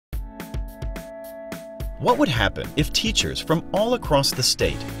What would happen if teachers from all across the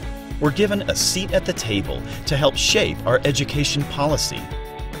state were given a seat at the table to help shape our education policy?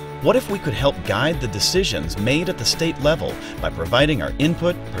 What if we could help guide the decisions made at the state level by providing our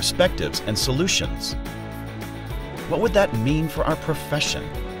input, perspectives, and solutions? What would that mean for our profession?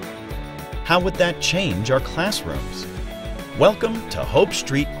 How would that change our classrooms? Welcome to Hope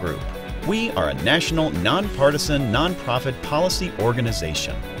Street Group. We are a national, nonpartisan, nonprofit policy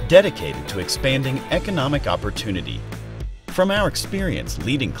organization dedicated to expanding economic opportunity. From our experience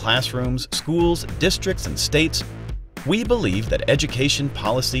leading classrooms, schools, districts, and states, we believe that education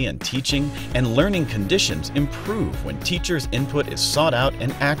policy and teaching and learning conditions improve when teachers' input is sought out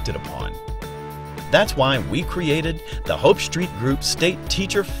and acted upon. That's why we created the Hope Street Group State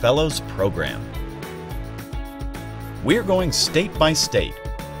Teacher Fellows Program. We're going state by state,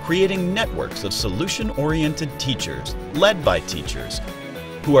 creating networks of solution-oriented teachers led by teachers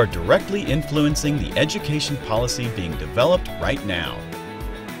who are directly influencing the education policy being developed right now.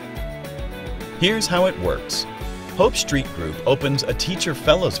 Here's how it works. Hope Street Group opens a Teacher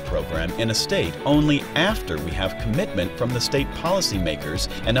Fellows program in a state only after we have commitment from the state policymakers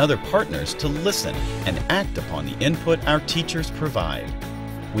and other partners to listen and act upon the input our teachers provide.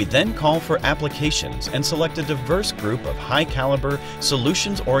 We then call for applications and select a diverse group of high-caliber,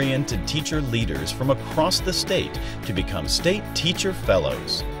 solutions-oriented teacher leaders from across the state to become State Teacher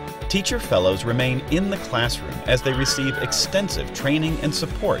Fellows. Teacher Fellows remain in the classroom as they receive extensive training and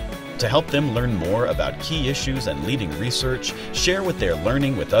support to help them learn more about key issues and leading research, share what they're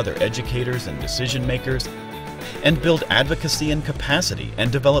learning with other educators and decision makers, and build advocacy and capacity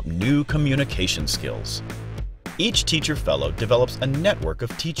and develop new communication skills. Each Teacher Fellow develops a network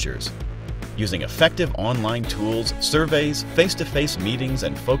of teachers. Using effective online tools, surveys, face-to-face meetings,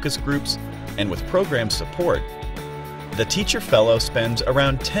 and focus groups, and with program support, the Teacher Fellow spends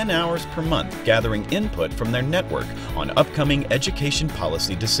around 10 hours per month gathering input from their network on upcoming education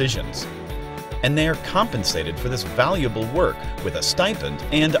policy decisions. And they are compensated for this valuable work with a stipend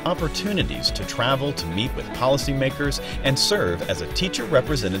and opportunities to travel to meet with policymakers and serve as a teacher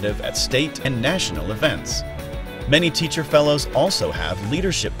representative at state and national events. Many Teacher Fellows also have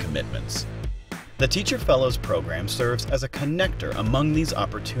leadership commitments. The Teacher Fellows program serves as a connector among these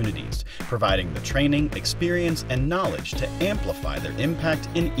opportunities, providing the training, experience, and knowledge to amplify their impact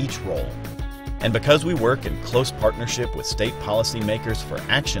in each role. And because we work in close partnership with state policymakers for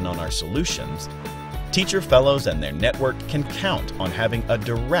action on our solutions, Teacher Fellows and their network can count on having a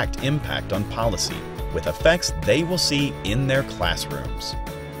direct impact on policy, with effects they will see in their classrooms.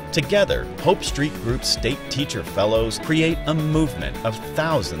 Together, Hope Street Group State Teacher Fellows create a movement of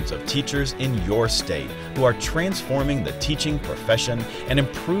thousands of teachers in your state who are transforming the teaching profession and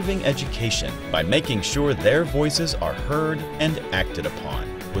improving education by making sure their voices are heard and acted upon.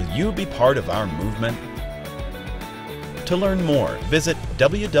 Will you be part of our movement? To learn more, visit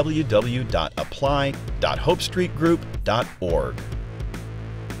www.apply.hopestreetgroup.org.